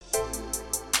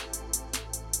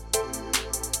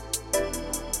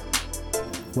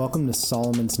Welcome to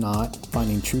Solomon's Knot,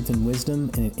 finding truth and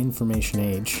wisdom in an information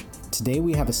age. Today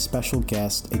we have a special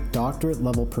guest, a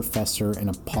doctorate-level professor in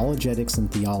apologetics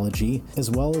and theology, as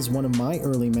well as one of my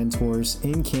early mentors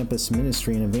in campus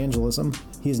ministry and evangelism.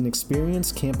 He is an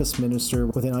experienced campus minister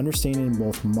with an understanding in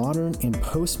both modern and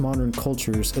postmodern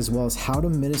cultures, as well as how to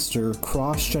minister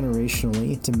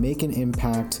cross-generationally to make an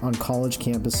impact on college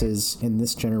campuses in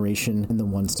this generation and the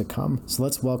ones to come. So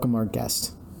let's welcome our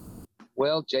guest.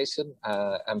 Well, Jason,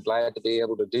 I'm glad to be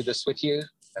able to do this with you.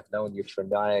 I've known you for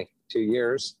nigh 2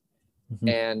 years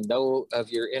and know of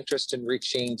your interest in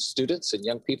reaching students and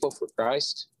young people for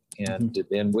Christ, and have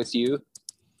been with you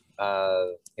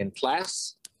in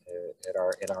class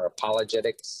in our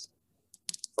apologetics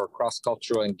for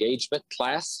cross-cultural engagement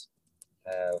class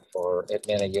for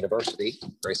Atlanta University,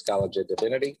 Grace College of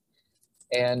Divinity.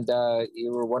 And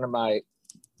you were one of my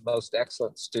most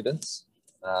excellent students.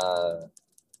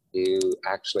 You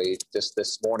actually, just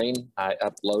this morning, I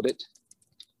uploaded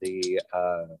the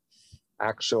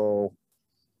actual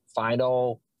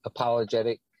final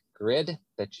apologetic grid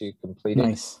that you completed.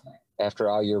 Nice. After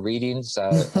all your readings.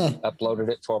 I uploaded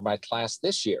it for my class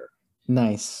this year.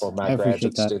 Nice. For my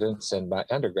graduate students and my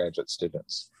undergraduate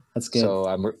students. That's good. So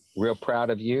I'm real proud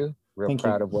of you, Thank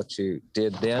proud you. of what you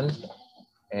did then,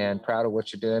 and proud of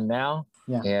what you're doing now.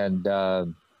 Yeah.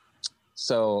 And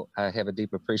so I have a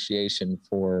deep appreciation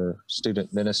for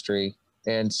student ministry.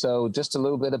 And so just a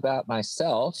little bit about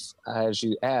myself, as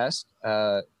you asked,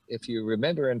 if you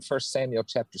remember in 1 Samuel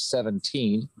chapter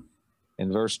 17,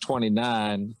 in verse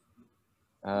 29,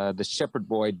 the shepherd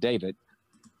boy David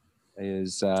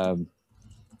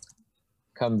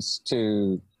comes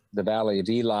to the valley of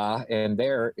Elah, and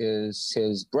there is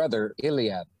his brother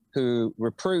Eliab, who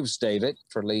reproves David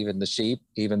for leaving the sheep,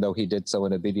 even though he did so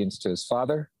in obedience to his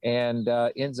father, and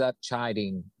ends up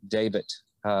chiding David.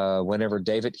 Whenever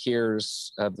David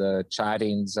hears of the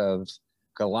chidings of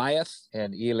Goliath,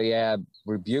 and Eliab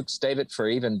rebukes David for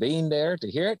even being there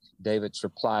to hear it, David's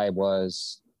reply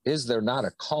was, "Is there not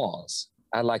a cause?"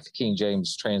 I like the King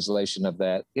James translation of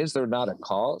that. Is there not a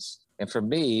cause? And for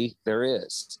me, there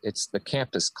is. It's the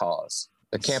campus cause.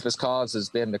 The campus cause has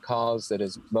been the cause that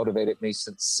has motivated me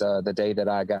since the day that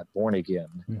I got born again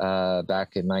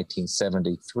back in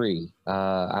 1973.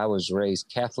 I was raised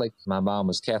Catholic. My mom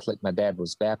was Catholic. My dad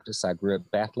was Baptist. I grew up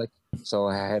Catholic. So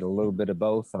I had a little bit of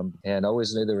both, and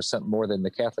always knew there was something more than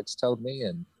the Catholics told me.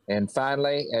 And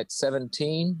finally, at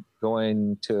 17,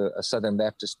 going to a Southern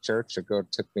Baptist church, a girl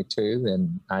took me to,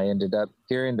 and I ended up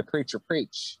hearing the preacher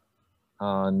preach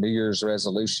on New Year's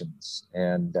resolutions.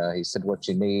 And he said, what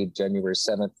you need, January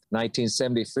 7th,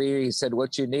 1973, he said,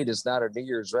 what you need is not a New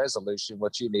Year's resolution.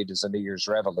 What you need is a New Year's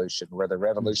revolution, where the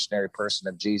revolutionary person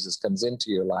of Jesus comes into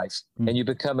your life and you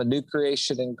become a new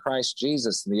creation in Christ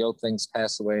Jesus, and the old things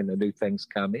pass away and the new things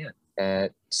come in.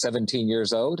 At 17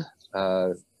 years old,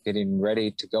 getting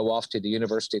ready to go off to the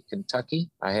University of Kentucky,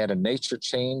 I had a nature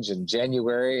change in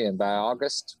January, and by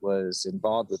August was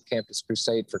involved with Campus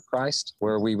Crusade for Christ,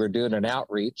 where we were doing an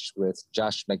outreach with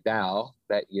Josh McDowell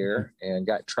that year, and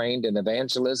got trained in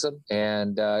evangelism.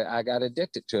 And I got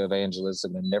addicted to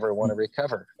evangelism and never want to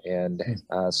recover, and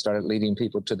started leading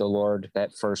people to the Lord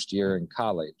that first year in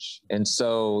college. And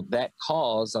so that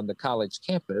cause on the college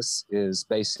campus is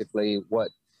basically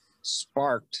what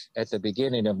sparked at the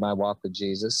beginning of my walk with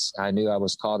Jesus. I knew I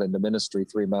was called into ministry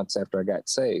 3 months after I got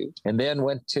saved, and then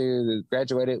went to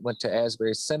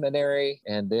Asbury Seminary,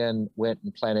 and then went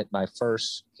and planted my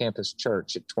first campus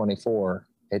church at 24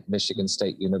 at Michigan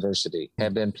State University.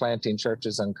 Have been planting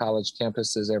churches on college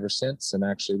campuses ever since, and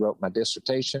actually wrote my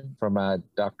dissertation for my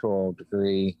doctoral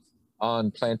degree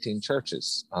on planting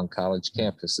churches on college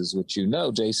campuses, which you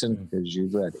know, Jason, because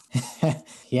you've read it.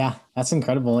 Yeah, that's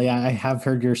incredible. Yeah, I have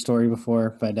heard your story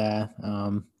before, but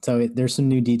so there's some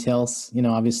new details,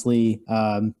 obviously.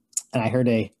 And I heard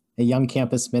a young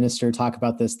campus minister talk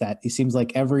about this, that it seems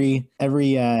like every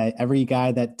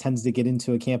guy that tends to get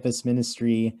into a campus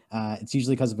ministry, it's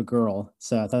usually because of a girl.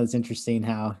 So I thought it was interesting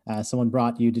how someone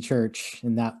brought you to church,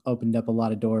 and that opened up a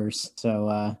lot of doors.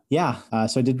 So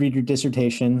so I did read your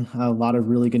dissertation, a lot of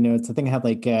really good notes. I think I had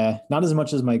like not as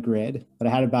much as my grid, but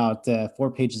I had about 4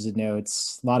 pages of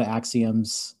notes, a lot of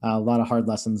axioms, a lot of hard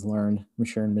lessons learned, I'm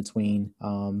sure, in between.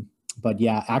 But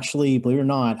yeah, actually, believe it or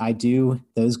not, I do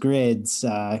those grids.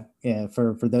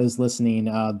 For those listening,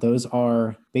 those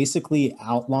are basically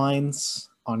outlines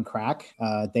on Crack.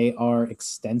 They are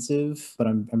extensive, but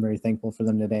I'm very thankful for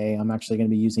them today. I'm actually going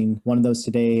to be using one of those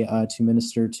today to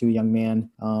minister to a young man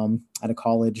at a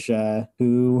college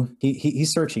who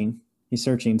he's searching. he's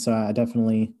searching. So I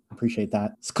definitely appreciate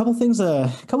that. It's a couple things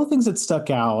that stuck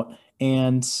out.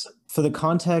 And for the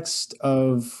context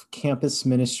of campus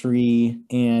ministry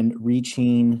and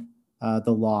reaching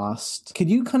the lost, could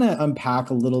you kind of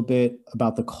unpack a little bit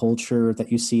about the culture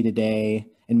that you see today,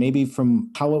 and maybe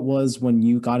from how it was when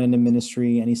you got into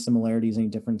ministry, any similarities, any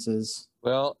differences?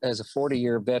 Well, as a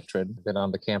 40-year veteran, been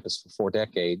on the campus for 4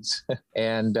 decades,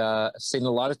 and seen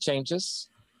a lot of changes.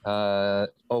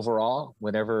 Overall,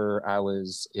 whenever I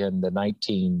was in the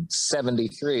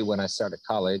 1973, when I started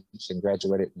college and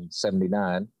graduated in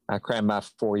 79, I crammed my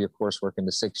 4-year coursework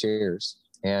into 6 years.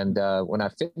 And when I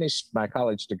finished my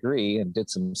college degree and did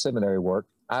some seminary work,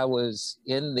 I was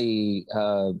in the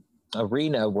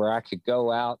arena where I could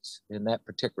go out in that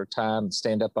particular time and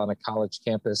stand up on a college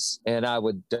campus, and I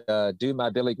would do my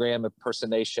Billy Graham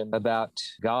impersonation about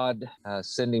God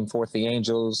sending forth the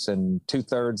angels, and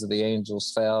 2/3 of the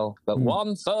angels fell, but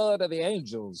 1/3 of the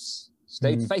angels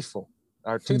stayed faithful.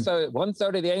 Or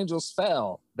 1/3 of the angels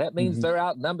fell. That means they're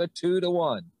outnumbered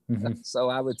 2-1. So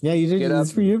I would you did. get up.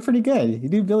 You're pretty good. You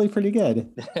do Billy pretty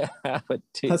good.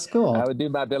 That's cool. I would do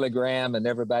my Billy Graham, and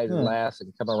everybody would laugh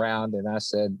and come around. And I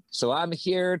said, so I'm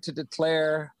here to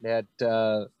declare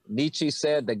that Nietzsche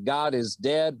said that God is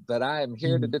dead, but I am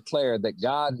here to declare that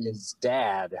God is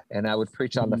dad. And I would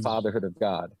preach on the fatherhood of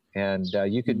God. And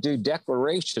you could do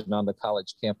declaration on the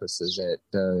college campuses at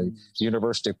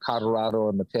University of Colorado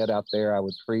and the pit out there. I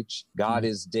would preach, God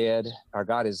is dead, our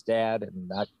God is dad, and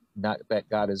not that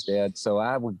God is dead. So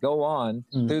I would go on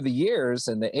through the years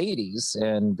in the 80s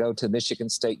and go to Michigan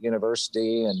State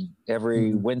University, and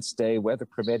every Wednesday, weather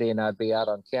permitting, I'd be out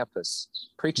on campus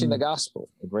preaching the gospel.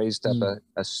 It raised up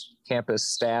a campus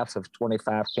staff of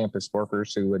 25 campus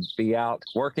workers who would be out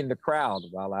working the crowd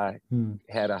while I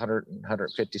had 100,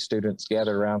 150 students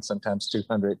gathered around, sometimes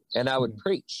 200, and I would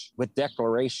preach with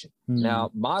declaration.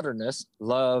 Now, modernists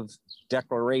love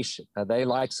declaration. They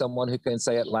like someone who can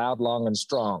say it loud, long, and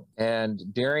strong.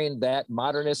 And during that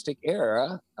modernistic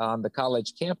era on the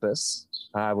college campus,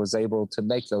 I was able to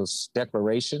make those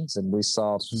declarations, and we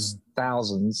saw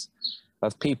thousands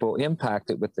of people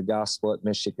impacted with the gospel at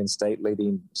Michigan State,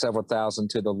 leading several thousand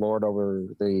to the Lord over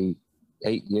the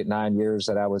 9 years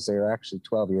that I was there, actually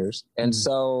 12 years. And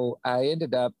so I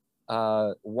ended up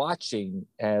watching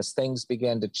as things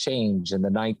began to change in the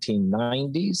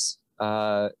 1990s.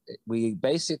 We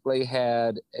basically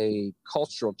had a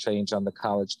cultural change on the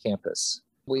college campus.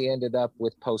 We ended up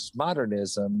with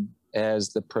postmodernism as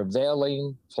the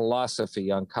prevailing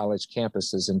philosophy on college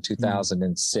campuses in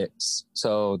 2006.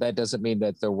 So that doesn't mean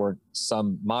that there weren't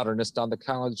some modernists on the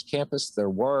college campus. There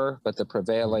were, but the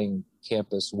prevailing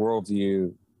campus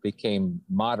worldview became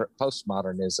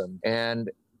postmodernism. And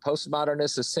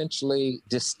postmodernists essentially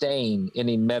disdain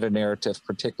any meta-narrative,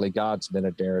 particularly God's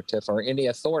meta-narrative, or any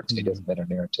authoritative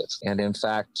meta-narrative. And in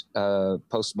fact,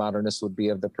 postmodernists would be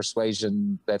of the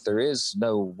persuasion that there is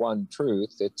no one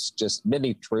truth. It's just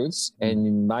many truths,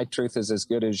 and my truth is as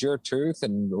good as your truth,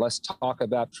 and let's talk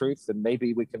about truth, and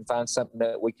maybe we can find something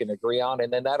that we can agree on,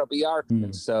 and then that'll be our truth.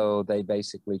 And so they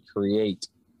basically create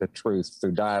the truth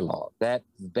through dialogue. That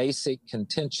basic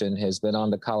contention has been on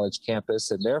the college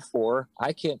campus, and therefore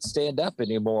I can't stand up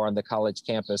anymore on the college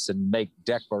campus and make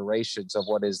declarations of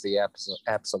what is the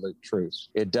absolute truth.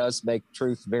 It does make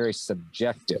truth very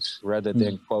subjective rather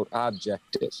than, quote,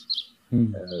 objective.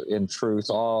 In truth,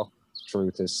 all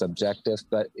truth is subjective,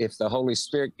 but if the Holy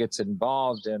Spirit gets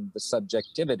involved in the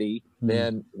subjectivity,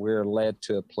 then we're led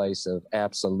to a place of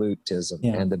absolutism.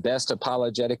 And the best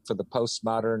apologetic for the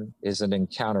postmodern is an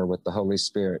encounter with the Holy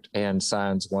Spirit and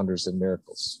signs, wonders, and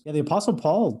miracles. Yeah, the Apostle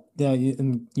Paul,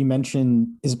 you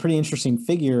mentioned, is a pretty interesting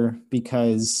figure,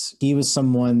 because he was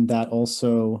someone that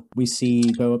also we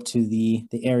see go up to the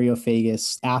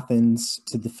Areopagus, Athens,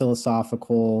 to the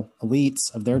philosophical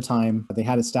elites of their time. They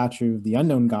had a statue of the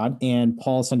unknown God, and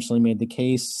Paul essentially made the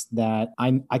case that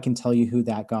I can tell you who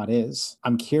that God is.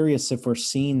 I'm curious if we're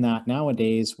seeing that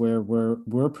nowadays, where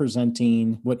we're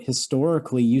presenting what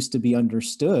historically used to be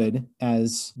understood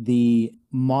as the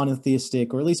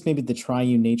monotheistic, or at least maybe the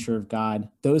triune nature of God.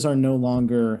 Those are no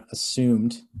longer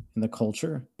assumed in the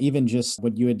culture. Even just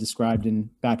what you had described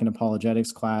back in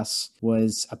apologetics class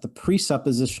was at the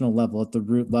presuppositional level, at the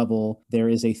root level, there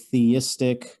is a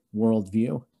theistic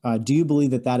worldview. Do you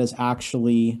believe that is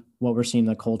actually what we're seeing in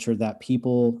the culture, that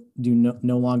people do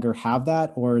no longer have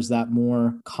that, or is that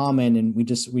more common and we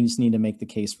just need to make the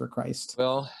case for Christ?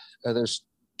 Well, there's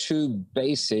two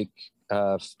basic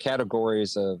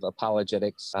categories of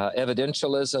apologetics,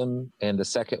 evidentialism, and the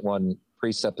second one,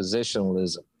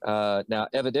 presuppositionalism. Now,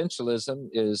 evidentialism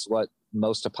is what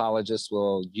most apologists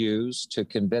will use to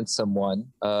convince someone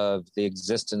of the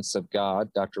existence of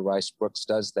God. Dr. Rice Brooks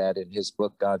does that in his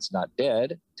book, God's Not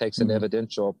Dead, takes an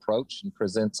evidential approach and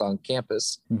presents on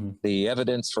campus the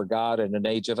evidence for God in an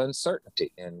age of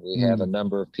uncertainty. And we have a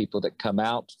number of people that come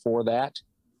out for that.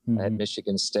 At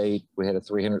Michigan State, we had a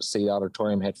 300-seat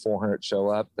auditorium, had 400 show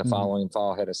up. The following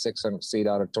fall had a 600-seat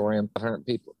auditorium,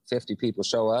 50 people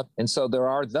show up. And so there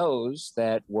are those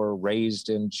that were raised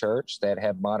in church that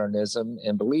have modernism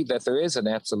and believe that there is an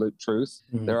absolute truth.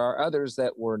 There are others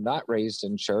that were not raised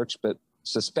in church, but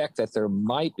suspect that there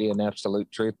might be an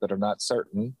absolute truth, but are not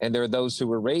certain. And there are those who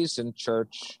were raised in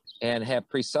church and have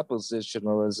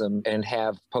presuppositionalism and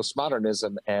have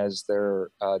postmodernism as their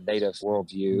native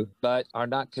worldview, but are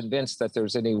not convinced that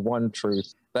there's any one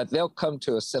truth. But they'll come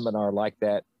to a seminar like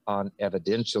that on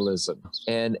evidentialism.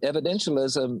 And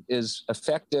evidentialism is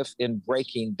effective in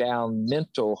breaking down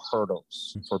mental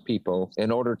hurdles for people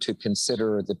in order to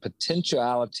consider the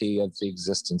potentiality of the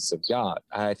existence of God.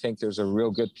 I think there's a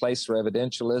real good place for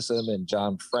evidentialism, and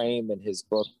John Frame in his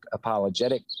book,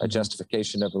 Apologetic, A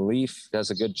Justification of Belief,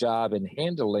 does a good job in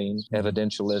handling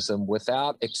evidentialism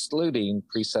without excluding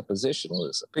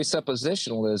presuppositionalism.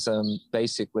 Presuppositionalism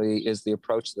basically is the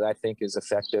approach that I think is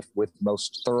effective with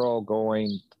most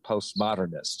thoroughgoing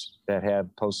postmodernists that have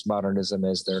postmodernism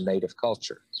as their native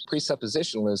culture.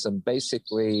 Presuppositionalism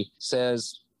basically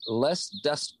says, let's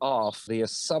dust off the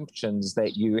assumptions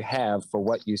that you have for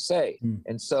what you say.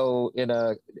 And so in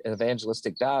an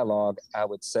evangelistic dialogue, I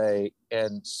would say,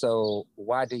 and so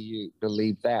why do you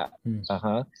believe that?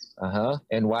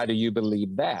 And why do you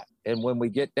believe that? And when we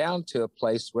get down to a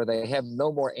place where they have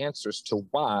no more answers to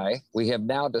why, we have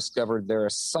now discovered their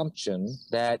assumption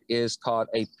that is called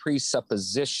a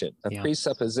presupposition. A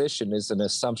presupposition is an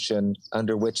assumption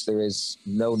under which there is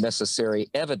no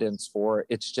necessary evidence for,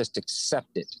 it's just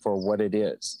accepted for what it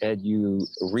is. And you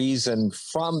reason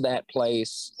from that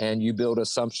place and you build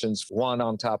assumptions one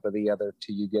on top of the other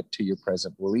till you get to your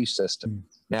present belief system.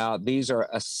 Now, these are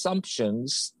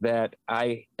assumptions that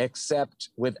I accept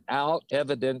without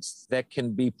evidence that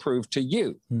can be proved to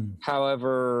you.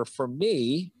 However, for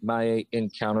me, my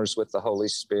encounters with the Holy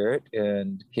Spirit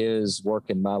and his work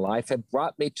in my life have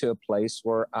brought me to a place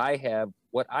where I have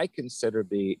what I consider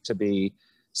to be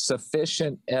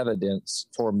sufficient evidence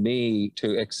for me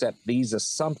to accept these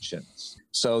assumptions.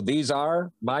 So these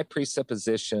are my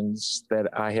presuppositions that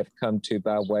I have come to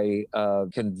by way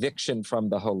of conviction from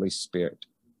the Holy Spirit.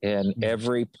 And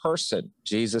every person,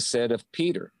 Jesus said of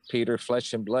Peter,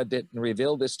 flesh and blood didn't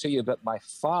reveal this to you, but my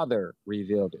Father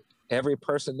revealed it. Every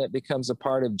person that becomes a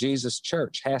part of Jesus'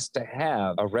 church has to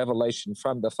have a revelation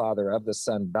from the Father, of the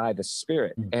Son, by the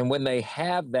Spirit. And when they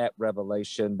have that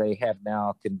revelation, they have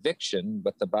now conviction.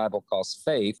 What the Bible calls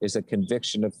faith is a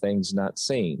conviction of things not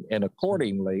seen. And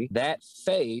accordingly, that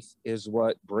faith is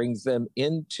what brings them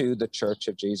into the church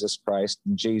of Jesus Christ.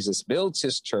 And Jesus builds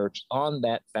his church on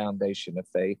that foundation of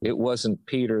faith. It wasn't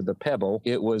Peter the pebble.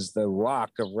 It was the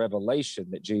rock of revelation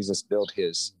that Jesus built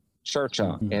his church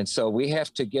on. And so we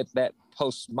have to get that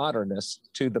postmodernist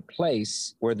to the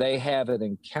place where they have an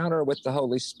encounter with the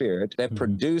Holy Spirit that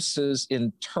produces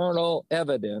internal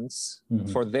evidence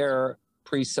for their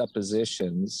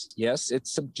presuppositions. Yes,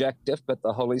 it's subjective, but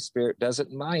the Holy Spirit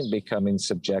doesn't mind becoming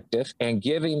subjective and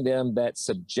giving them that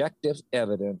subjective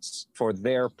evidence for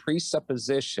their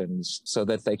presuppositions so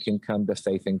that they can come to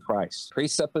faith in Christ.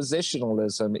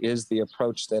 Presuppositionalism is the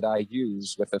approach that I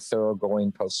use with a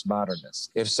thoroughgoing postmodernist.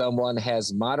 If someone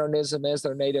has modernism as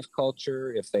their native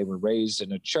culture, if they were raised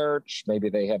in a church, maybe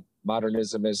they have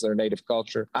modernism as their native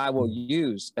culture, I will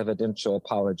use evidential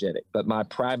apologetic. But my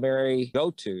primary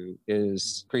go-to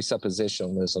is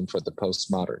presuppositionalism for the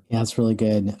postmodern. Yeah, that's really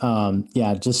good.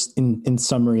 Just in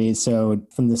summary, so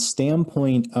from the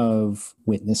standpoint of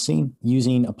witnessing,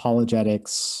 using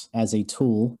apologetics as a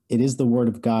tool, it is the word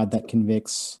of God that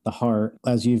convicts the heart.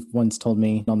 As you've once told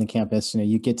me on the campus,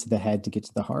 you get to the head to get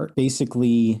to the heart.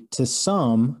 Basically, to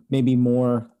some, maybe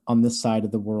more on this side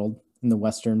of the world, in the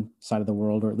Western side of the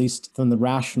world, or at least from the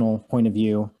rational point of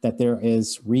view, that there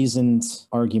is reasoned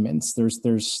arguments,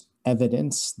 there's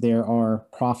evidence, there are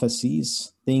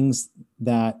prophecies, things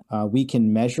that we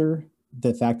can measure.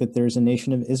 The fact that there's a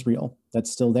nation of Israel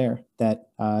that's still there, that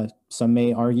some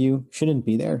may argue shouldn't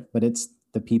be there, but it's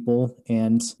the people,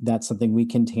 and that's something we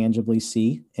can tangibly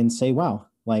see and say, wow,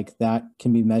 like that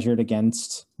can be measured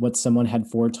against what someone had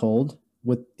foretold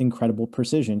with incredible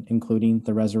precision, including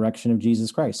the resurrection of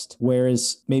Jesus Christ.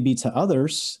 Whereas maybe to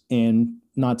others, and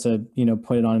not to,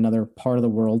 put it on another part of the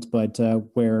world, but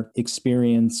where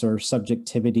experience or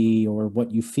subjectivity or what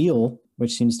you feel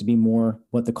which seems to be more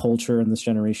what the culture and this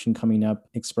generation coming up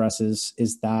expresses,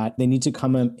 is that they need to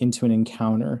come into an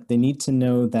encounter. They need to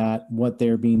know that what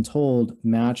they're being told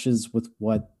matches with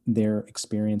what they're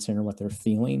experiencing or what they're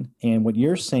feeling. And what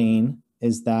you're saying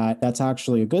is that that's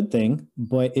actually a good thing,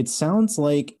 but it sounds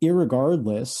like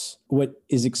irregardless, what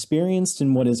is experienced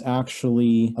and what is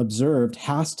actually observed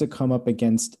has to come up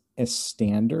against a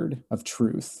standard of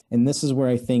truth. And this is where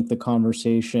I think the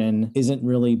conversation isn't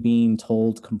really being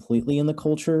told completely in the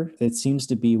culture. It seems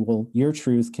to be, well, your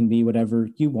truth can be whatever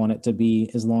you want it to be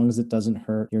as long as it doesn't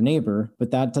hurt your neighbor.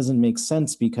 But that doesn't make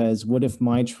sense, because what if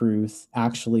my truth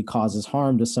actually causes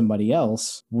harm to somebody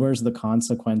else? Where's the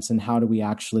consequence, and how do we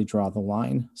actually draw the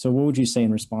line? So what would you say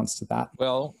in response to that?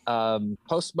 Well,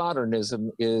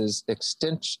 postmodernism is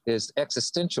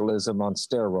existentialism on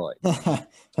steroids.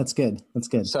 That's good. That's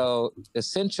good. So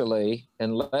essentially,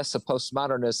 unless a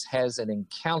postmodernist has an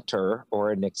encounter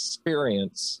or an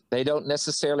experience, they don't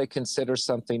necessarily consider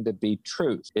something to be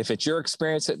truth. If it's your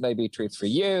experience, it may be truth for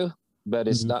you, but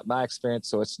it's not my experience,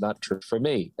 so it's not true for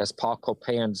me. As Paul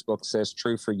Copan's book says,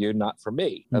 true for you, not for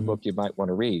me, a book you might want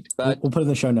to read. But we'll put it in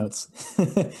the show notes.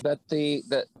 But the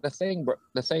thing,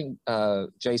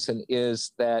 Jason,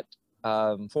 is that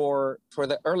for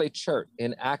the early church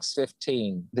in Acts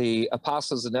 15, the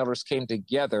apostles and elders came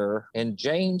together, and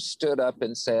James stood up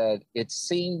and said, "It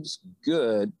seems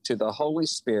good to the Holy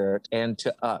Spirit and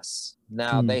to us."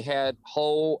 Now, they had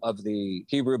whole of the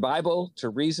Hebrew Bible to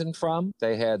reason from.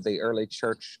 They had the early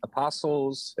church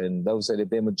apostles and those that had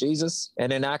been with Jesus.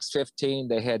 And in Acts 15,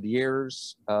 they had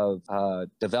years of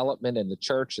development in the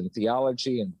church and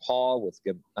theology, and Paul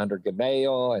under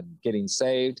Gamaliel and getting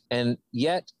saved. And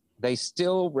yet, they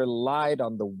still relied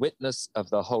on the witness of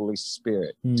the Holy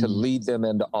Spirit to lead them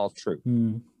into all truth.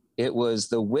 It was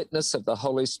the witness of the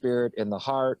Holy Spirit in the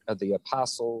heart of the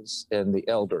apostles and the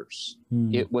elders.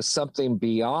 It was something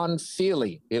beyond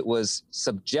feeling. It was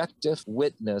subjective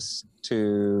witness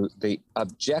to the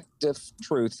objective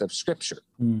truth of Scripture.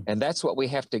 And that's what we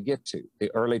have to get to.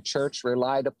 The early church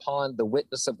relied upon the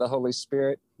witness of the Holy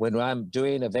Spirit. When I'm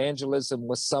doing evangelism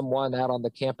with someone out on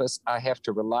the campus, I have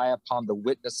to rely upon the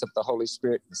witness of the Holy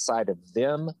Spirit inside of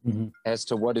them as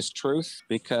to what is truth,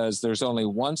 because there's only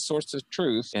one source of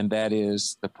truth, and that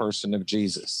is the person of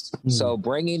Jesus. So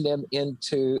bringing them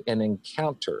into an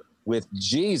encounter with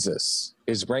Jesus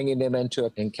is bringing them into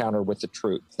an encounter with the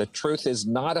truth. The truth is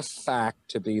not a fact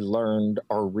to be learned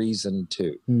or reasoned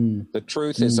to. The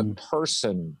truth is a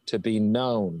person to be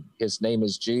known. His name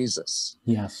is Jesus.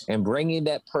 Yes. And bringing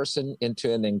that person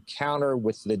into an encounter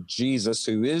with the Jesus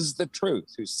who is the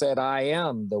truth, who said, "I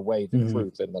am the way, the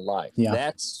truth, and the life." Yeah.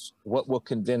 That's what will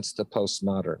convince the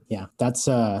postmodern. Yeah, that's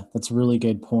a really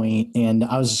good point. And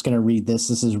I was just going to read this.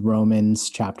 This is Romans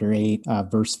chapter 8,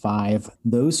 verse 5.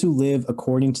 Those who live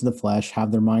according to the flesh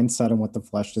have their mind set on what the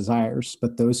flesh desires,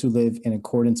 but those who live in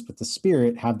accordance with the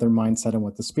Spirit have their mind set on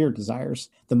what the Spirit desires.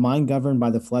 The mind governed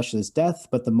by the flesh is death,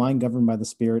 but the mind governed by the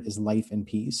Spirit is life and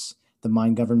peace. The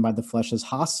mind governed by the flesh is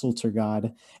hostile to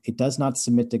God. It does not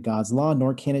submit to God's law,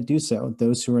 nor can it do so.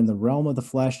 Those who are in the realm of the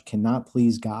flesh cannot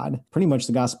please God. Pretty much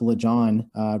the Gospel of John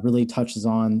really touches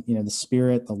on, the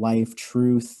Spirit, the life,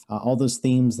 truth, all those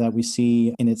themes that we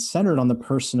see, and it's centered on the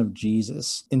person of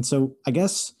Jesus. And so I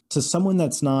guess to someone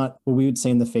that's not what we would say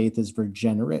in the faith is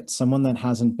regenerate, someone that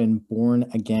hasn't been born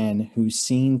again, who's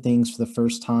seen things for the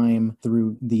first time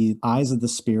through the eyes of the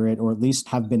Spirit, or at least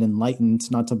have been enlightened,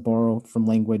 not to borrow from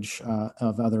language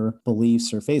of other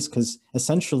beliefs or faiths, because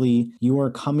essentially you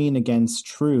are coming against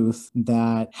truth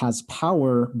that has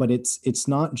power, but it's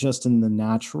not just in the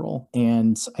natural.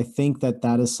 And I think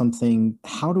that is something,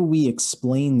 how do we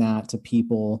explain that to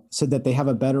people so that they have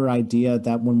a better idea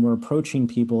that when we're approaching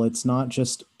people, it's not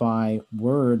just by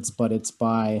words, but it's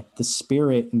by the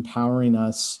Spirit empowering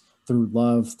us through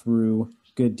love, through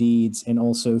good deeds, and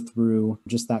also through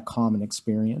just that common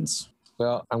experience.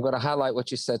 Well, I'm going to highlight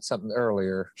what you said something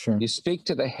earlier. Sure. You speak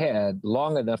to the head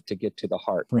long enough to get to the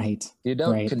heart. Right. You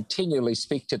don't continually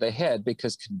speak to the head,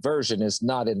 because conversion is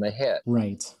not in the head.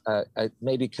 Right.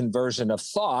 Maybe conversion of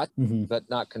thought,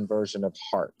 but not conversion of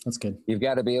heart. That's good. You've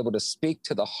got to be able to speak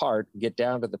to the heart, get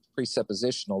down to the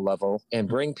presuppositional level, and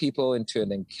bring people into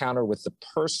an encounter with the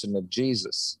person of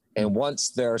Jesus. And once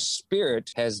their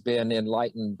spirit has been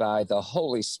enlightened by the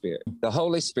Holy Spirit,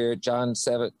 John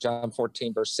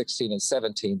 14, verse 16 and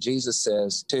 17, Jesus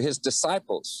says to his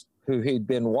disciples who he'd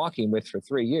been walking with for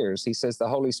 3 years. He says, the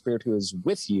Holy Spirit who is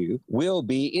with you will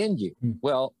be in you.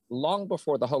 Well, long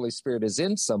before the Holy Spirit is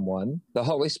in someone, the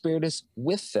Holy Spirit is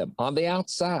with them on the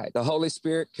outside. The Holy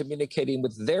Spirit communicating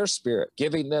with their spirit,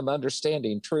 giving them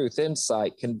understanding, truth,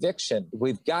 insight, conviction.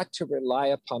 We've got to rely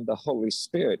upon the Holy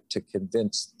Spirit to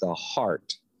convince the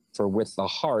heart. For with the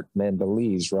heart, man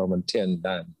believes, Romans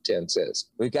 10:9-10 says.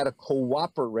 We've got to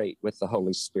cooperate with the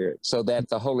Holy Spirit so that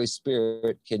the Holy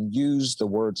Spirit can use the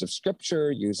words of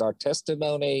Scripture, use our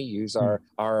testimony, use our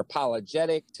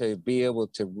apologetic to be able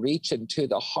to reach into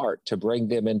the heart to bring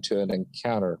them into an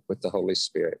encounter with the Holy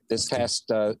Spirit. This past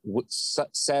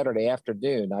Saturday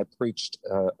afternoon, I preached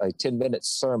a 10-minute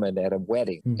sermon at a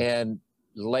wedding, and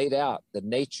laid out the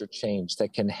nature change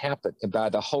that can happen by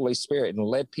the Holy Spirit and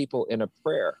led people in a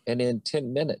prayer. And in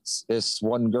 10 minutes, this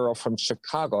one girl from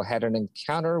Chicago had an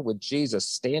encounter with Jesus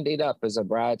standing up as a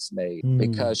bridesmaid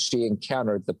because she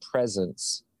encountered the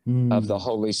presence of the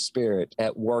Holy Spirit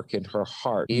at work in her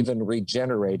heart, even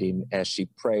regenerating as she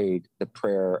prayed the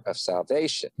prayer of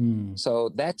salvation. So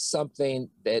that's something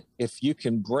that if you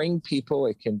can bring people,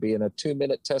 it can be in a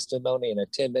 2-minute testimony, in a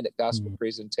 10-minute gospel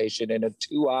presentation, in a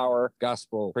 2-hour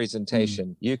gospel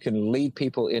presentation, you can lead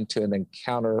people into an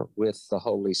encounter with the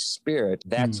Holy Spirit.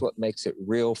 That's what makes it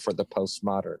real for the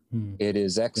postmodern. It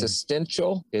is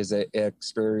existential, is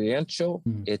experiential.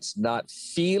 It's not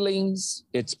feelings,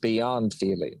 it's beyond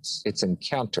feelings. It's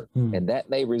encounter. And that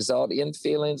may result in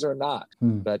feelings or not,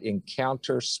 but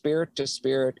encounter, spirit to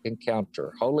spirit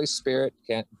encounter. Holy Spirit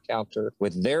encounter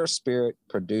with their spirit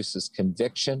produces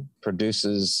conviction,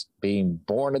 produces being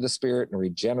born of the Spirit and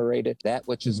regenerated. That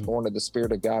which is born of the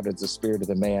Spirit of God is the spirit of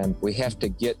the man. We have to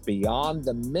get beyond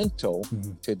the mental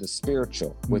to the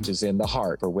spiritual, which is in the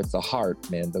heart. For with the heart,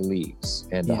 man believes,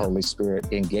 and the Holy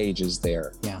Spirit engages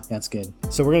there. Yeah, that's good.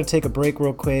 So we're going to take a break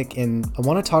real quick, and I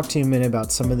want to talk to you a minute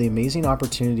about some of the amazing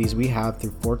opportunities we have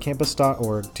through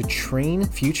forcampus.org to train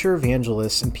future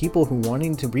evangelists and people who are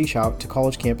wanting to reach out to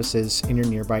college campuses in your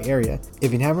nearby area.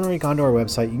 If you haven't already gone to our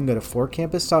website, you can go to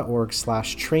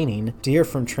forcampus.org/training to hear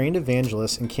from trained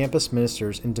evangelists and campus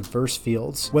ministers in diverse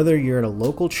fields. Whether you're at a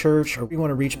local church or you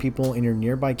want to reach people in your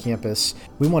nearby campus,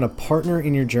 we want to partner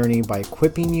in your journey by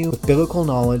equipping you with biblical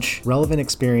knowledge, relevant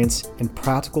experience, and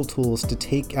practical tools to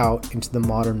take out into the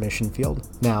modern mission field.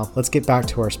 Now, let's get back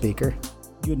to our speaker.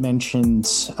 You had mentioned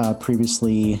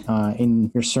previously in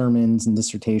your sermons and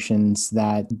dissertations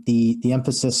that the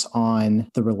emphasis on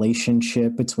the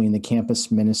relationship between the campus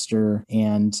minister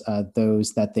and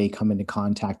those that they come into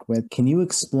contact with. Can you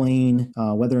explain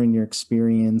whether in your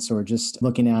experience or just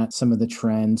looking at some of the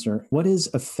trends, or what is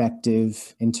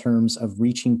effective in terms of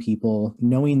reaching people,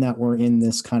 knowing that we're in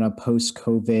this kind of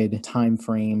post-COVID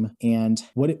timeframe? And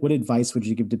what advice would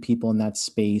you give to people in that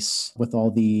space with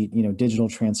all the digital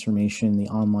transformation,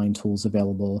 the online tools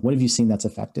available? What have you seen that's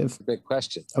effective? Big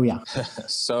question. Oh, yeah.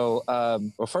 So,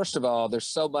 well, first of all, there's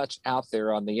so much out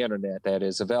there on the internet that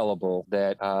is available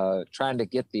that trying to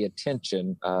get the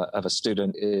attention of a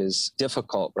student is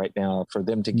difficult right now for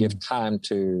them to give time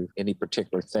to any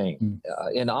particular thing.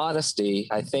 In honesty,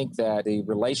 I think that the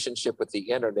relationship with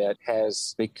the internet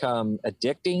has become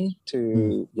addicting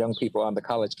to young people on the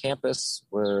college campus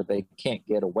where they can't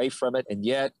get away from it. And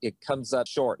yet it comes up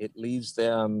short. It leaves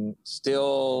them still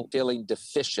feeling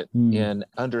deficient in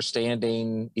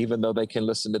understanding, even though they can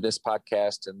listen to this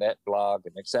podcast and that blog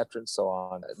and et cetera and so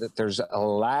on, that there's a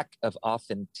lack of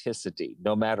authenticity.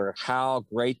 No matter how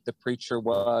great the preacher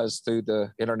was through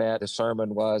the internet, the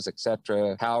sermon was, et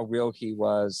cetera, how real he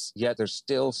was, yet there's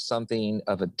still something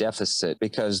of a deficit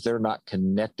because they're not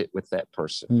connected with that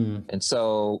person. And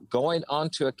so going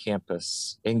onto a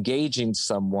campus, engaging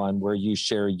someone where you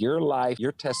share your life,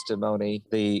 your testimony,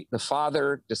 the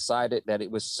Father decided that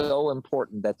it was so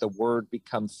important that the Word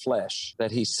become flesh,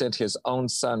 that he sent his own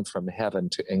Son from heaven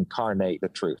to incarnate the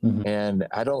truth. And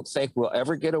I don't think we'll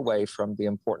ever get away from the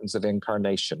importance of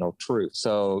incarnational truth.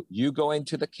 So you going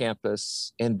to the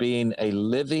campus and being a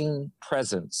living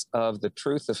presence of the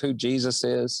truth of who Jesus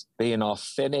is, being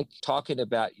authentic, talking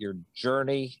about your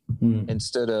journey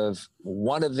instead of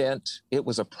one event. It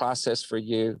was a process for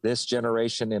you. This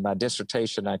generation, in my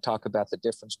dissertation, I talk about the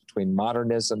difference between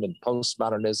modernism and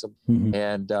postmodernism.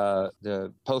 And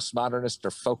the postmodernists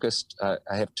are focused,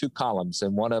 I have 2 columns,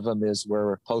 and one of them is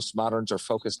where postmoderns are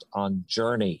focused on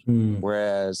journey,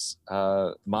 whereas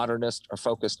modernists are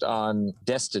focused on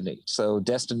destiny. So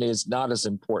destiny is not as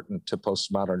important to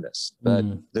postmodernists, but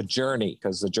the journey,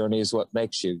 because the journey is what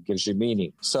makes you, gives you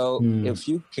meaning. So if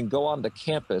you can go on the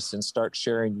campus and start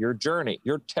sharing your journey,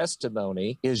 your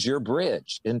testimony is your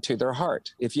bridge into their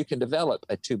heart. If you can develop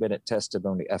a 2-minute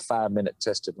testimony, a 5-minute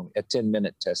testimony, a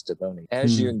 10-minute testimony, testimony.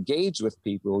 As you engage with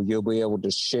people, you'll be able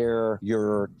to share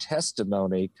your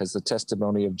testimony, because the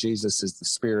testimony of Jesus is the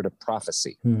spirit of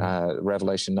prophecy,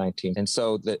 Revelation 19. And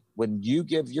so that when you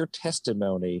give your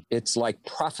testimony, it's like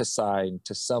prophesying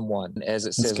to someone. As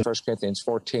it says in 1 Corinthians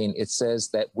 14, it says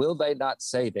that, will they not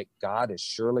say that God is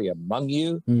surely among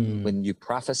you when you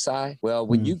prophesy? Well,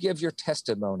 when you give your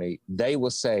testimony, they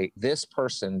will say, this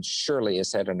person surely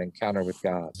has had an encounter with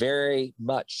God. Very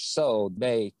much so,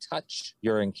 they touch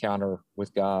your encounter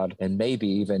with God and maybe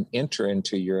even enter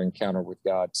into your encounter with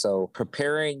God. So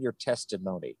preparing your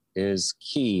testimony is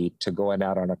key to going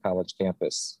out on a college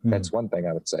campus. That's one thing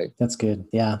I would say. That's good.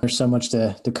 Yeah. There's so much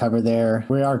to cover there.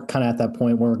 We are kind of at that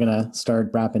point where we're going to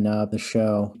start wrapping up the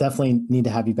show. Definitely need to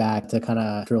have you back to kind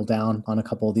of drill down on a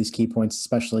couple of these key points,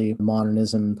 especially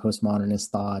modernism, postmodernist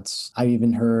thoughts. I've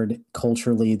even heard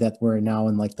culturally that we're now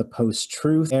in like the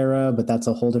post-truth era, but that's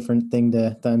a whole different thing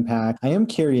to unpack. I am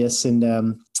curious,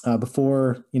 and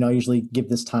before, I usually give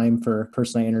this time for a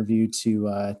person I interview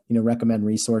to, recommend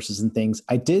resources and things.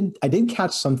 I did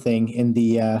catch something in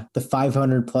the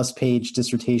 500 plus page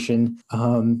dissertation,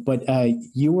 but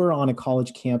you were on a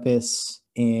college campus,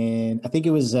 and I think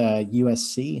it was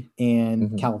USC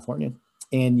in California.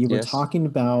 And you were talking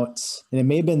about, and it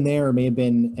may have been there or may have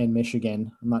been in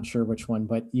Michigan, I'm not sure which one,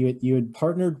 but you had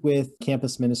partnered with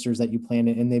campus ministers that you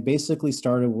planted, and they basically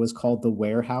started what was called the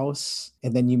warehouse.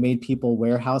 And then you made people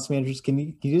warehouse managers. Can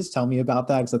you just tell me about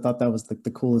that? Because I thought that was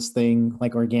the coolest thing,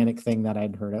 like organic thing that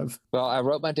I'd heard of. Well, I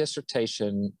wrote my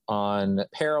dissertation on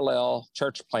parallel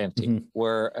church planting,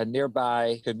 where a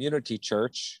nearby community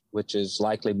church, which is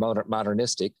likely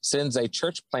modernistic, sends a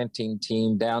church planting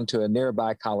team down to a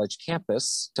nearby college campus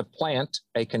to plant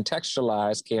a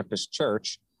contextualized campus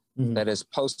church that is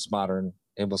postmodern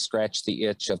and will scratch the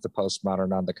itch of the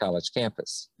postmodern on the college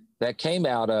campus. That came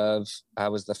out of, I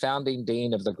was the founding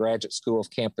dean of the Graduate School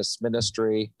of Campus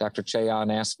Ministry. Dr.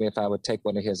 Cheon asked me if I would take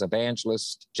one of his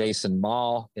evangelists, Jason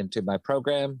Mall, into my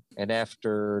program. And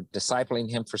after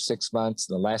discipling him for 6 months,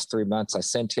 the last 3 months, I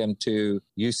sent him to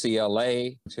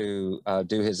UCLA to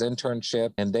do his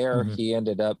internship. And there he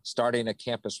ended up starting a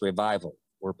campus revival,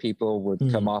 where people would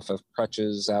come off of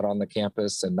crutches out on the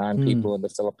campus, and 9 people in the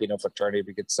Filipino fraternity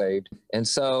would get saved. And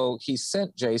so he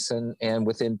sent Jason, and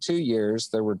within 2 years,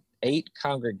 there were 8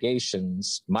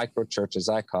 congregations, micro churches,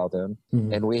 I call them.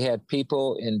 And we had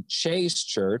people in Chase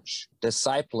Church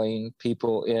discipling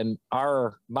people in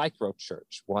our micro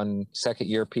church. One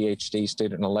second-year PhD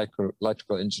student in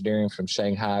electrical engineering from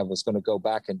Shanghai was going to go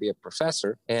back and be a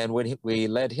professor. And when we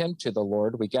led him to the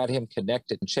Lord, we got him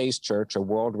connected in Chase Church, a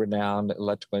world-renowned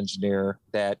electrical engineer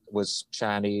that was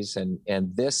Chinese.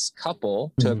 And this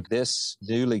couple took this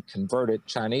newly converted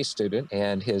Chinese student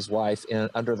and his wife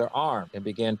under their arm and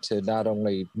began to not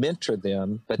only mentor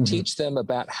them, but teach them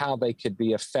about how they could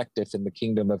be effective in the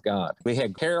kingdom of God. We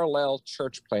had parallel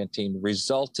church planting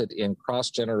resulted in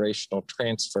cross-generational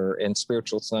transfer and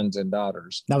spiritual sons and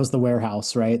daughters. That was the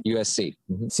warehouse, right? USC.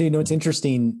 So, it's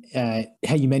interesting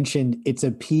how you mentioned it's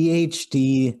a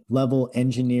PhD level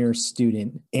engineer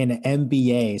student and an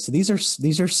MBA. So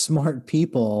these are smart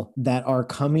people that are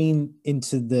coming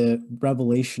into the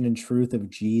revelation and truth of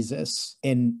Jesus.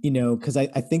 And, because I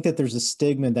think that there's a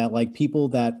stigma that like people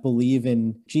that believe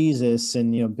in Jesus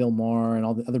and, Bill Maher and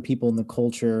all the other people in the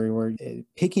culture were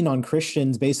picking on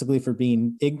Christians basically for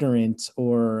being ignorant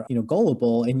or,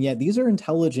 gullible. And yet these are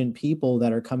intelligent people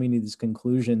that are coming to these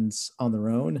conclusions on their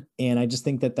own. And I just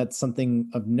think that that's something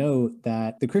of note,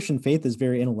 that the Christian faith is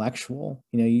very intellectual.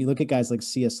 You look at guys like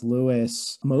C.S.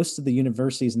 Lewis, most of the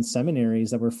universities and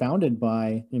seminaries that were founded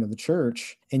by, the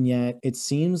church. And yet it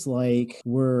seems like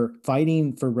we're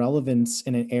fighting for relevance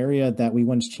in an area that we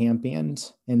once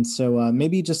championed. And so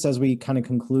maybe just as we kind of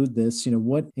conclude this,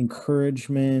 what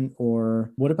encouragement,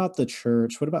 or what about the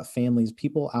church? What about families,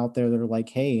 people out there that are like,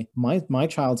 hey, my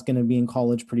child's going to be in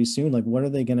college pretty soon. Like, what are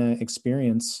they going to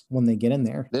experience when they get in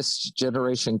there? This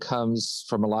generation comes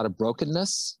from a lot of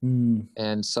brokenness.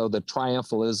 And so the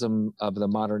triumphalism of the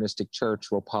modernistic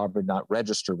church will probably not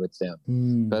register with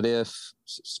them. But if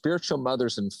spiritual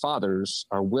mothers and fathers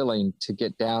are willing to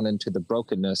get down into the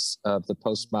brokenness of the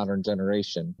postmodern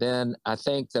generation, then I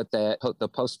think that the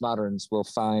postmoderns will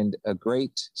find a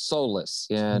great solace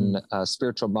in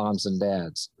spiritual moms and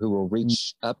dads who will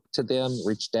reach up to them,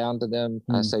 reach down to them.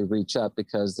 I say reach up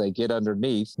because they get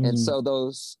underneath. And so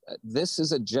this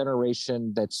is a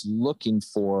generation that's looking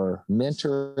for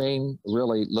mentoring,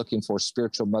 really looking for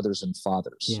spiritual mothers and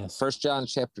fathers. Yes. 1 John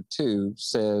chapter 2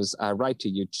 says, I write to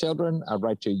you children, I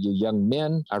write to you young men,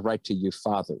 men, I write to you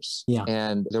fathers. Yeah.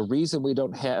 And the reason we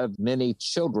don't have many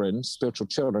children, spiritual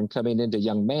children, coming into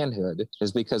young manhood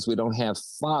is because we don't have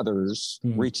fathers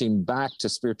reaching back to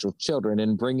spiritual children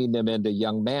and bringing them into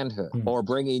young manhood or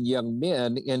bringing young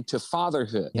men into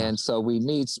fatherhood. Yeah. And so we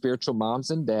need spiritual moms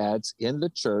and dads in the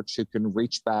church who can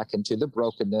reach back into the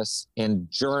brokenness and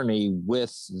journey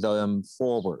with them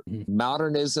forward.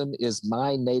 Modernism is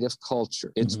my native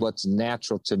culture. It's what's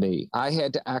natural to me. I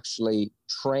had to actually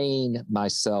train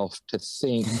myself to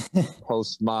think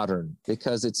postmodern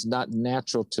because it's not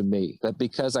natural to me. But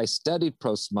because I studied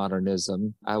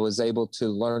postmodernism, I was able to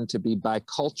learn to be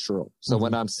bicultural. So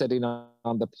when I'm sitting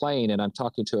on the plane and I'm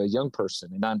talking to a young person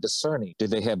and I'm discerning, do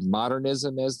they have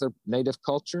modernism as their native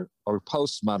culture or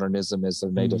postmodernism as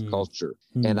their native culture?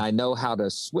 And I know how to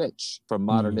switch from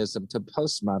modernism to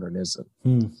postmodernism.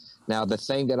 Now, the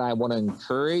thing that I want to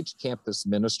encourage campus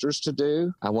ministers to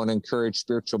do, I want to encourage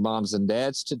spiritual moms and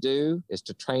dads to do, is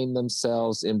to train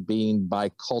themselves in being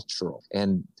bicultural.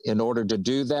 And in order to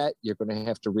do that, you're going to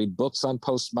have to read books on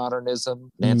postmodernism.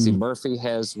 Nancy Murphy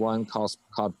has one called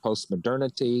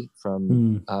Postmodernity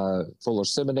from Fuller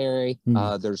Seminary.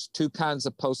 There's two kinds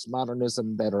of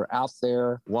postmodernism that are out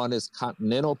there. One is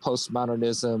continental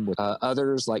postmodernism, with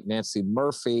others like Nancy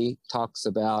Murphy talks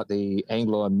about the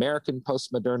Anglo-American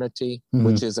postmodernity,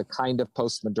 which is a kind of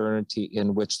postmodernity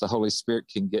in which the Holy Spirit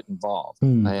can get involved.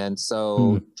 And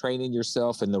so training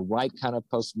yourself in the right kind of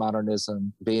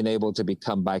postmodernism, being able to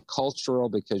become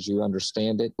bicultural because you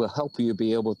understand it, will help you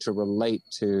be able to relate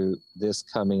to this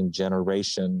coming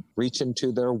generation, reach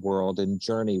into their world and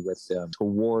journey with them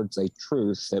towards a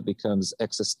truth that becomes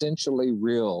existentially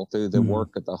real through the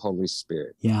work of the Holy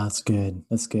Spirit. Yeah, that's good.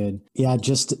 That's good. Yeah,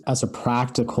 just as a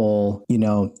practical,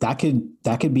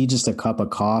 that could be just a cup of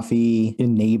coffee, a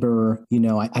neighbor.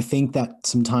 I think that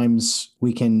sometimes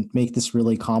we can make this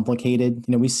really complicated.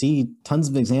 We see tons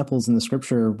of examples in the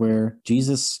scripture where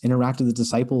Jesus interacted with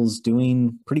disciples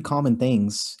doing pretty common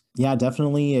things. Yeah,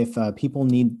 definitely. If people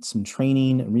need some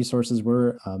training and resources,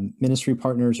 we're ministry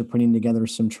partners are putting together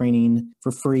some training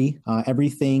for free.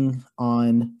 Everything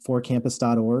on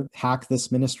forcampus.org. Hack This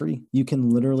Ministry. You can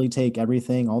literally take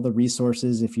everything, all the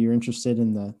resources. If you're interested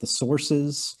in the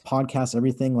sources, podcasts,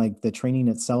 everything, like the training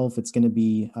itself, it's going to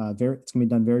be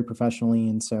done very professionally.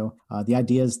 And so the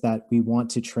idea is that we want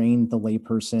to train the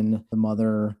layperson, the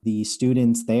mother, the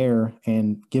students there,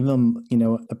 and give them,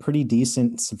 a pretty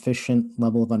decent, sufficient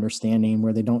level of understanding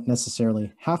where they don't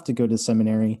necessarily have to go to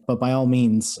seminary. But by all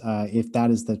means, if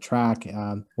that is the track,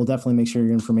 we'll definitely make sure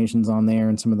your information's on there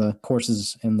and some of the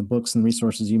courses and the books and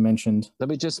resources you mentioned. Let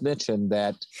me just mention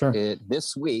that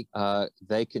this week,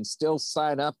 they can still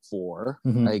sign up for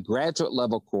a graduate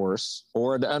level course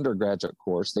or an undergraduate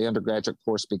course. The undergraduate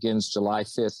course begins July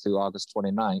 5th through August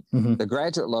 29th. The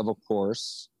graduate level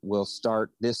course will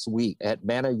start this week at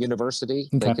Manna University.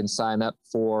 They can sign up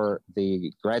for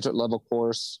the graduate level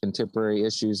course, Contemporary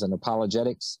Issues and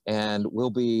Apologetics, and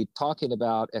we'll be talking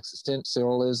about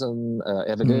existentialism,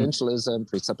 evidentialism,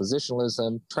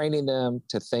 presuppositionalism, training them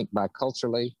to think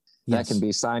biculturally. That can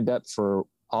be signed up for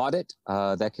audit.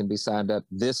 That can be signed up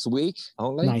this week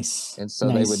only. Nice. And so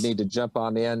they would need to jump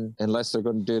on in unless they're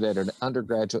going to do it at an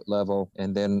undergraduate level.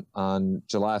 And then on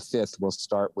July 5th, we'll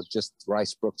start with just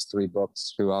Rice Brook's 3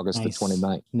 books through August the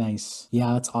 29th. Nice.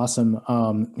 Yeah, that's awesome.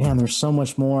 Man, there's so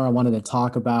much more I wanted to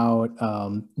talk about.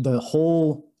 The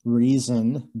whole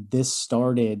reason this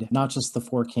started, not just the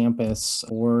For Campus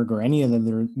org or any of the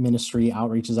other ministry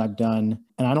outreaches I've done,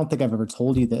 and I don't think I've ever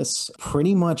told you this,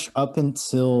 pretty much up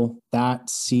until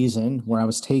that season where I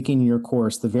was taking your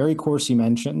course, the very course you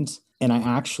mentioned, and I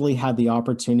actually had the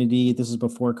opportunity, this is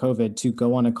before COVID, to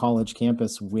go on a college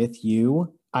campus with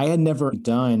you. I had never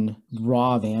done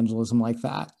raw evangelism like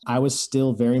that. I was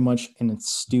still very much in a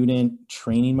student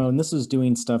training mode. And this was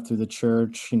doing stuff through the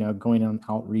church, going on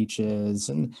outreaches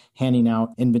and handing out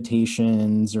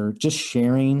invitations or just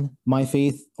sharing my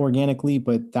faith organically.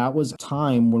 But that was a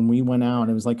time when we went out.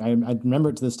 It was like, I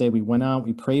remember it to this day, we went out,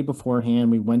 we prayed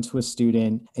beforehand, we went to a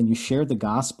student and you shared the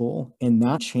gospel, and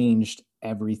that changed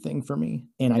everything for me.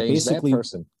 And I basically, that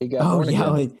person. He got born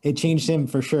again. It changed him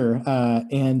for sure.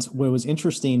 And what was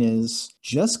interesting is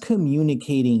just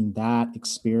communicating that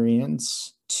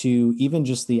experience to even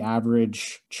just the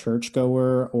average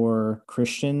churchgoer or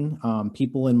Christian,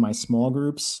 people in my small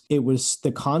groups,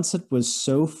 the concept was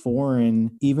so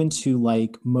foreign, even to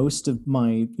like most of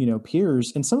my,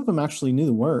 peers, and some of them actually knew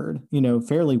the word,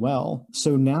 fairly well.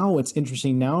 So now it's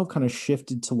interesting. Now I've kind of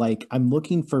shifted to like, I'm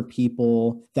looking for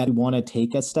people that want to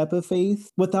take a step of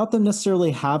faith without them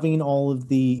necessarily having all of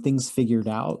the things figured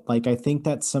out. Like, I think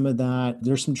that some of that,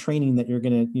 there's some training that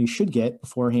you should get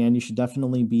beforehand. You should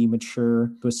definitely be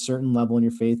mature to a certain level in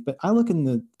your faith. But I look in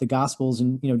the Gospels,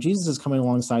 and, Jesus is coming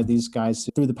alongside these guys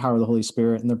through the power of the Holy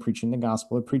Spirit, and they're preaching the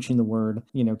gospel, they're preaching the word,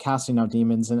 casting out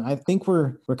demons. And I think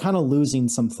we're kind of losing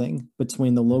something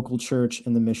between the local church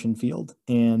and the mission field.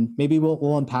 And maybe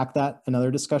we'll unpack that in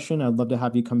another discussion. I'd love to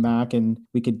have you come back and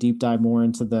we could deep dive more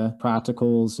into the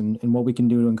practicals and what we can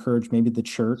do to encourage maybe the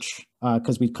church,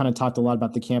 because we've kind of talked a lot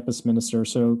about the campus minister.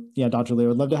 So yeah, Dr.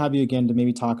 Leo, I'd love to have you again to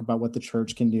maybe talk about what the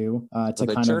church can do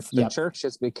The church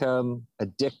has become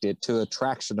addicted to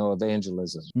attractional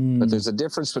evangelism. But there's a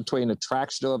difference between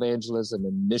attractional evangelism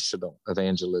and missional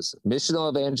evangelism. Missional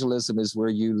evangelism is where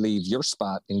you leave your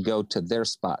spot and go to their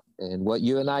spot. And what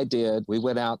you and I did, we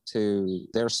went out to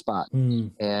their spot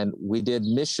and we did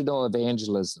missional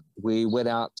evangelism. We went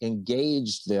out,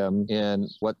 engaged them in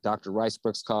what Dr. Rice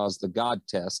Brooks calls the God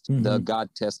test, the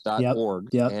godtest.org.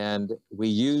 Yep. And we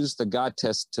used the God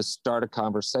test to start a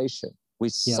conversation. We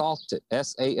SALT it,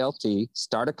 S-A-L-T,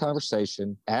 start a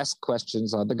conversation, ask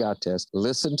questions on the God test,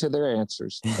 listen to their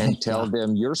answers, and tell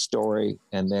them your story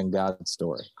and then God's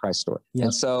story, Christ's story. Yep.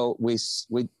 And so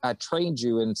I trained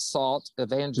you in SALT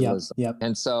evangelism. Yep.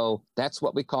 And so that's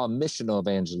what we call missional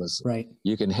evangelism. Right.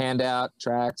 You can hand out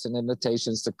tracts and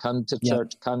invitations to come to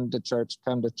church, come to church,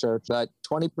 come to church. But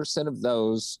 20% of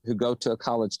those who go to a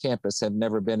college campus have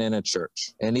never been in a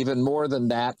church. And even more than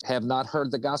that, have not heard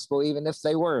the gospel, even if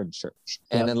they were in church.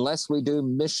 And unless we do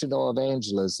missional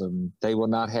evangelism, they will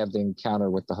not have the encounter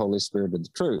with the Holy Spirit of the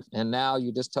truth. And now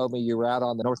you just told me you were out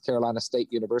on the North Carolina State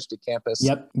University campus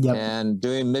and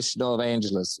doing missional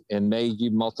evangelism. And may you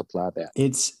multiply that.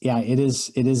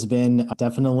 It has been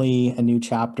definitely a new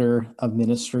chapter of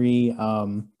ministry.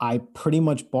 I pretty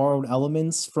much borrowed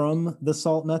elements from the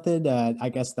SALT method. I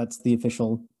guess that's the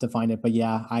official define it. But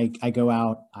yeah, I go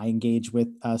out, I engage with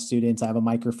students, I have a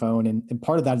microphone, and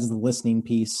part of that is the listening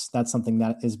piece. That's something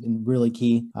that has been really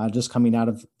key, just coming out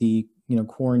of the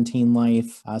quarantine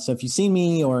life. So if you've seen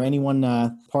me or anyone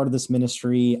part of this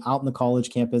ministry out in the college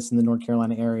campus in the North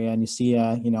Carolina area, and you see,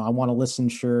 I want to listen,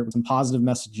 sure, some positive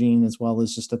messaging as well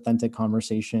as just authentic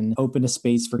conversation, open a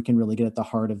space for can really get at the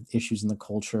heart of issues in the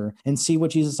culture and see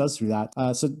what Jesus does through that.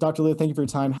 So Dr. Leo, thank you for your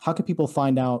time. How can people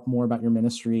find out more about your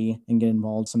ministry and get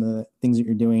involved, some of the things that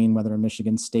you're doing, whether in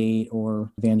Michigan State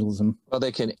or evangelism? Well,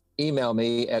 they can email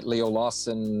me at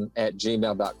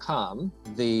leolawson@gmail.com.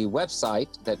 The website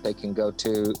that they can go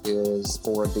to is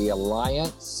for the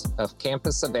Alliance of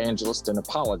Campus Evangelists and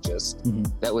Apologists.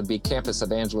 That would be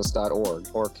campusevangelist.org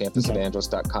or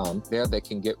campusevangelist.com. There they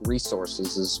can get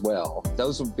resources as well.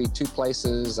 Those would be two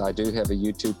places. I do have a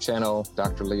YouTube channel,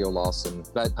 Dr. Leo Lawson,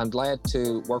 but I'm glad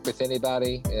to work with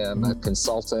anybody. I'm a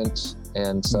consultant,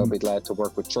 and so I'll be glad to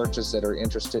work with churches that are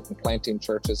interested in planting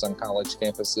churches on college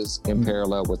campuses in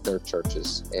parallel with their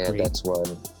churches. And that's one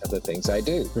of the things I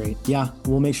do. Great. Yeah,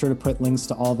 we'll make sure to put links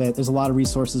to all of it. There's a lot of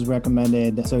resources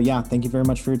recommended. So yeah, thank you very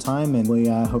much for your time, and we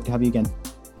hope to have you again.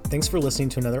 Thanks for listening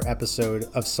to another episode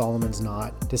of Solomon's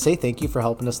Knot. To say thank you for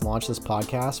helping us launch this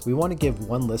podcast, we want to give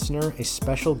one listener a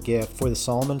special gift for the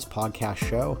Solomon's Podcast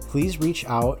show. Please reach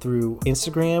out through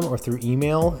Instagram or through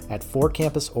email at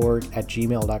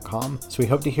forcampusorg@gmail.com. So we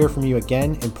hope to hear from you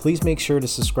again, and please make sure to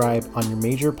subscribe on your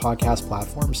major podcast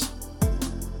platforms.